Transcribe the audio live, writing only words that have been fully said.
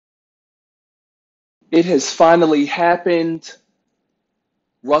It has finally happened.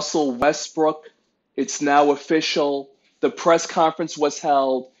 Russell Westbrook, it's now official. The press conference was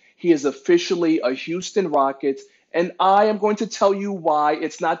held. He is officially a Houston Rocket, and I am going to tell you why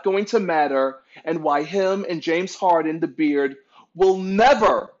it's not going to matter and why him and James Harden, the beard, will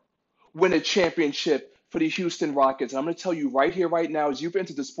never win a championship for the Houston Rockets. And I'm going to tell you right here, right now, as you've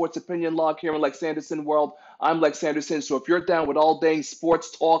entered the Sports Opinion Log here in LexAnderson World, I'm LexAnderson. So if you're down with all day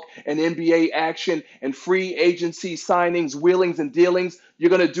sports talk and NBA action and free agency signings, wheelings, and dealings, you're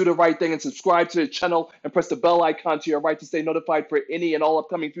going to do the right thing and subscribe to the channel and press the bell icon to your right to stay notified for any and all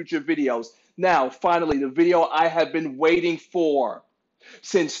upcoming future videos. Now, finally, the video I have been waiting for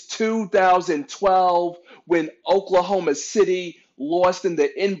since 2012 when Oklahoma City lost in the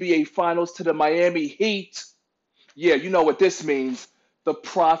NBA Finals to the Miami Heat. Yeah, you know what this means. The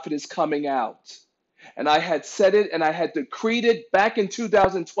prophet is coming out. And I had said it and I had decreed it back in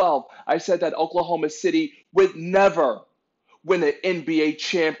 2012. I said that Oklahoma City would never win an NBA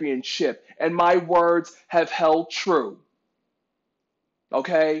championship. And my words have held true.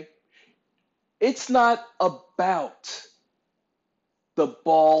 Okay? It's not about the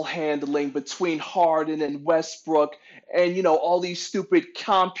ball handling between Harden and Westbrook and, all these stupid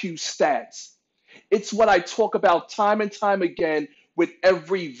compu stats. It's what I talk about time and time again with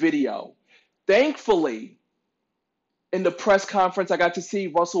every video. Thankfully, in the press conference, I got to see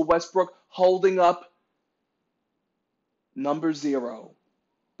Russell Westbrook holding up number 0.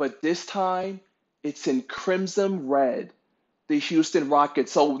 But this time, it's in crimson red, the Houston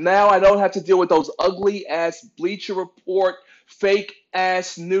Rockets. So now I don't have to deal with those ugly-ass Bleacher Report,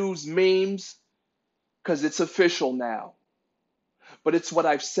 fake-ass news memes, because it's official now. But it's what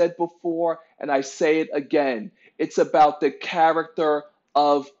I've said before, and I say it again. It's about the character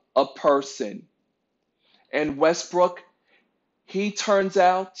of a person. And Westbrook, he turns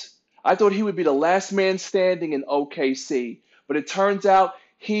out, I thought he would be the last man standing in OKC, but it turns out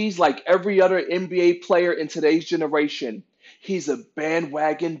he's like every other NBA player in today's generation. He's a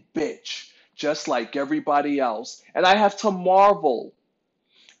bandwagon bitch, just like everybody else. And I have to marvel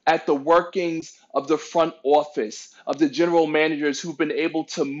at the workings of the front office, of the general managers who've been able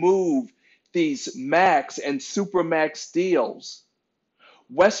to move these max and supermax deals.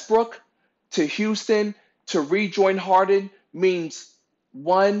 Westbrook to Houston to rejoin Harden means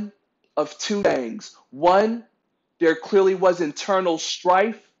one of two things. One, there clearly was internal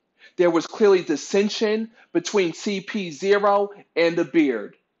strife. There was clearly dissension between CP0 and the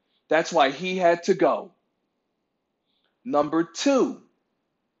beard. That's why he had to go. Number 2,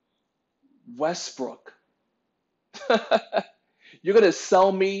 Westbrook. You're going to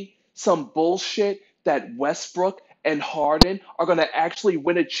sell me some bullshit that Westbrook and Harden are going to actually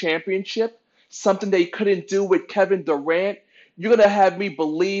win a championship? Something they couldn't do with Kevin Durant? You're going to have me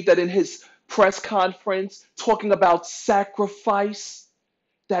believe that in his press conference talking about sacrifice,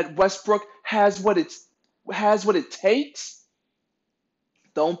 that Westbrook has what it takes?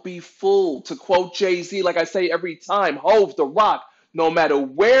 Don't be fooled. To quote Jay-Z, like I say every time, Hove the Rock, no matter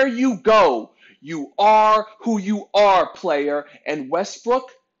where you go, you are who you are, player. And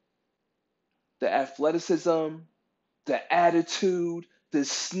Westbrook, the athleticism, the attitude, the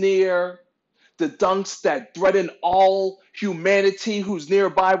sneer, the dunks that threaten all humanity who's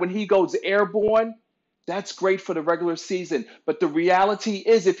nearby when he goes airborne, that's great for the regular season. But the reality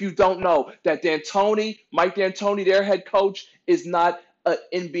is, if you don't know, that Mike D'Antoni, their head coach, is not an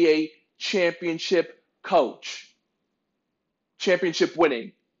NBA championship coach. Championship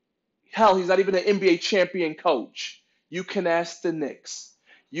winning. Hell, he's not even an NBA champion coach. You can ask the Knicks.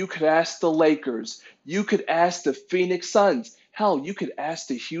 You could ask the Lakers. You could ask the Phoenix Suns. Hell, you could ask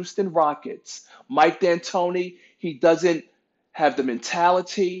the Houston Rockets. Mike D'Antoni, he doesn't have the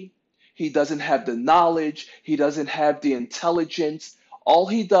mentality. He doesn't have the knowledge. He doesn't have the intelligence. All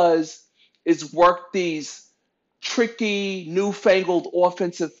he does is work these tricky, newfangled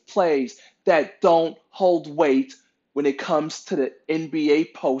offensive plays that don't hold weight when it comes to the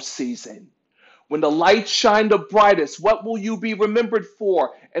NBA postseason. When the lights shine the brightest, what will you be remembered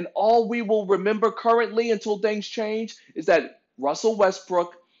for? And all we will remember currently until things change is that Russell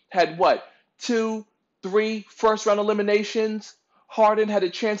Westbrook had what? 2, 3 first-round eliminations. Harden had a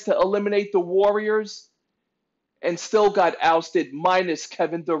chance to eliminate the Warriors and still got ousted minus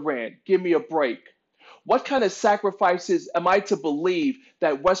Kevin Durant. Give me a break. What kind of sacrifices am I to believe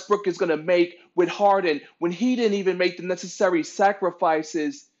that Westbrook is going to make with Harden when he didn't even make the necessary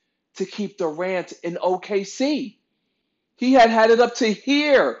sacrifices to keep Durant in OKC? He had it up to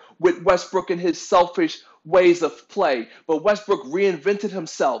here with Westbrook and his selfish ways of play. But Westbrook reinvented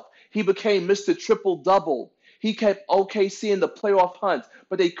himself. He became Mr. Triple-Double. He kept OKC in the playoff hunt,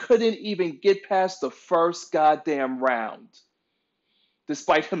 but they couldn't even get past the first goddamn round,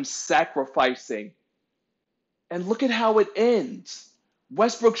 despite him sacrificing. And look at how it ends.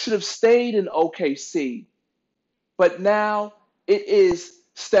 Westbrook should have stayed in OKC, but now it is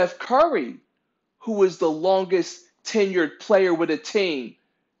Steph Curry who is the longest tenured player with a team,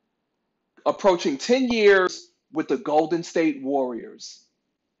 approaching 10 years with the Golden State Warriors.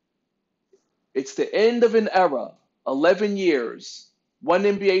 It's the end of an era, 11 years, one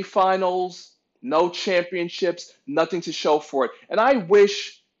NBA Finals, no championships, nothing to show for it. And I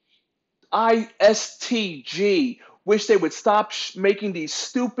wish ISTG wish they would stop making these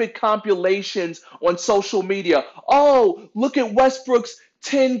stupid compilations on social media. Oh, look at Westbrook's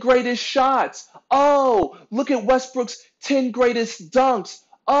 10 greatest shots. Oh, look at Westbrook's 10 greatest dunks.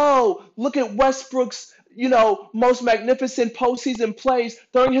 Oh, look at Westbrook's, most magnificent postseason plays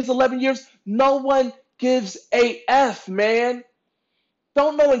during his 11 years. No one gives a F, man.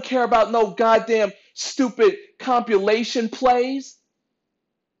 Don't no one care about no goddamn stupid compilation plays.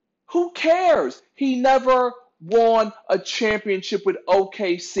 Who cares? He never won a championship with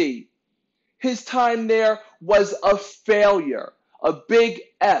OKC. His time there was a failure, a big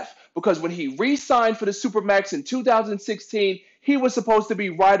F, because when he re-signed for the Supermax in 2016, he was supposed to be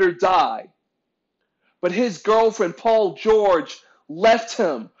ride or die. But his girlfriend, Paul George, left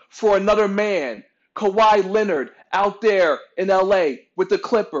him for another man, Kawhi Leonard, out there in LA with the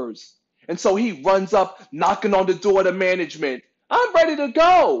Clippers. And so he runs up, knocking on the door to management. I'm ready to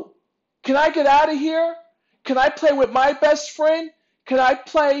go. Can I get out of here? Can I play with my best friend? Can I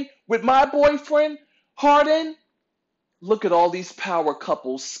play with my boyfriend, Harden? Look at all these power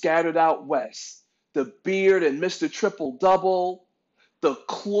couples scattered out west. The Beard and Mr. Triple Double, the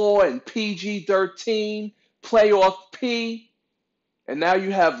Claw and PG-13, Playoff P. And now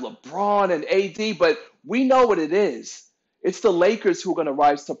you have LeBron and AD, but we know what it is. It's the Lakers who are going to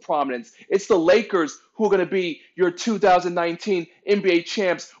rise to prominence. It's the Lakers who are going to be your 2019 NBA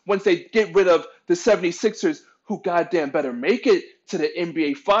champs once they get rid of the 76ers, who goddamn better make it to the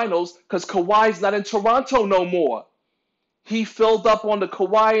NBA Finals because Kawhi's not in Toronto no more. He filled up on the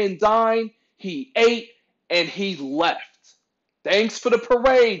Kawhi dime, he ate, and he left. Thanks for the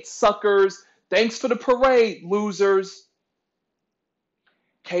parade, suckers. Thanks for the parade, losers.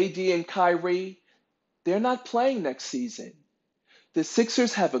 KD and Kyrie, they're not playing next season. The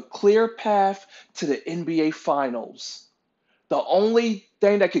Sixers have a clear path to the NBA Finals. The only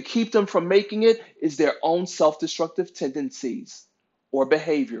thing that could keep them from making it is their own self-destructive tendencies or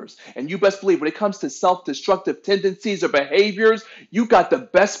behaviors. And you best believe when it comes to self-destructive tendencies or behaviors, you got the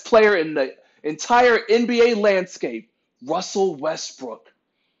best player in the entire NBA landscape, Russell Westbrook.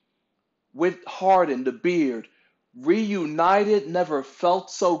 With Harden, the Beard, reunited, never felt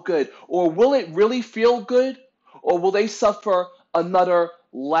so good. Or will it really feel good? Or will they suffer another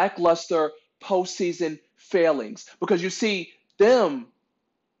lackluster postseason failings? Because you see, them,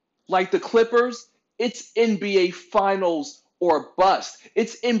 like the Clippers, it's NBA Finals or bust.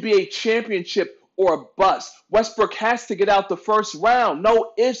 It's NBA championship or bust. Westbrook has to get out the first round.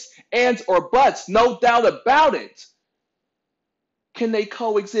 No ifs, ands, or buts. No doubt about it. Can they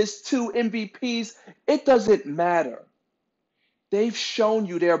coexist? Two MVPs? It doesn't matter. They've shown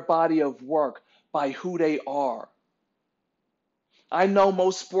you their body of work by who they are. I know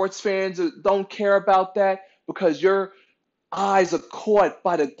most sports fans don't care about that because your eyes are caught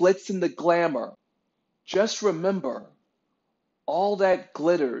by the glitz and the glamour. Just remember, all that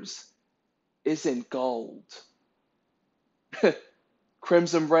glitters isn't gold.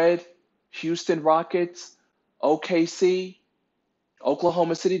 Crimson Red, Houston Rockets, OKC,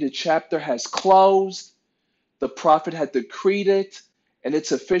 Oklahoma City, the chapter has closed. The prophet had decreed it, and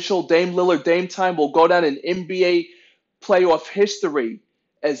it's official. Dame Lillard, Dame Time will go down in NBA playoff history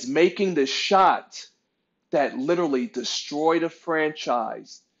as making the shot that literally destroyed a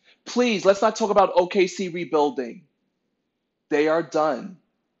franchise. Please, let's not talk about OKC rebuilding. They are done.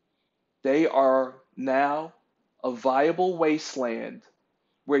 They are now a viable wasteland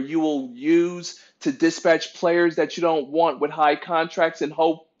where you will use to dispatch players that you don't want with high contracts and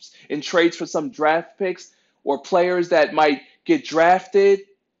hopes in trades for some draft picks, or players that might get drafted,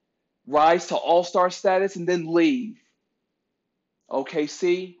 rise to all-star status, and then leave.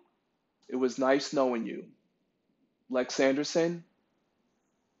 OKC, it was nice knowing you. LexAnderson,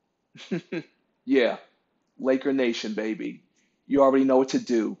 yeah, Laker Nation, baby. You already know what to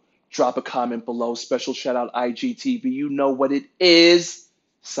do. Drop a comment below. Special shout out IGTV. You know what it is.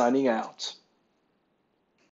 Signing out.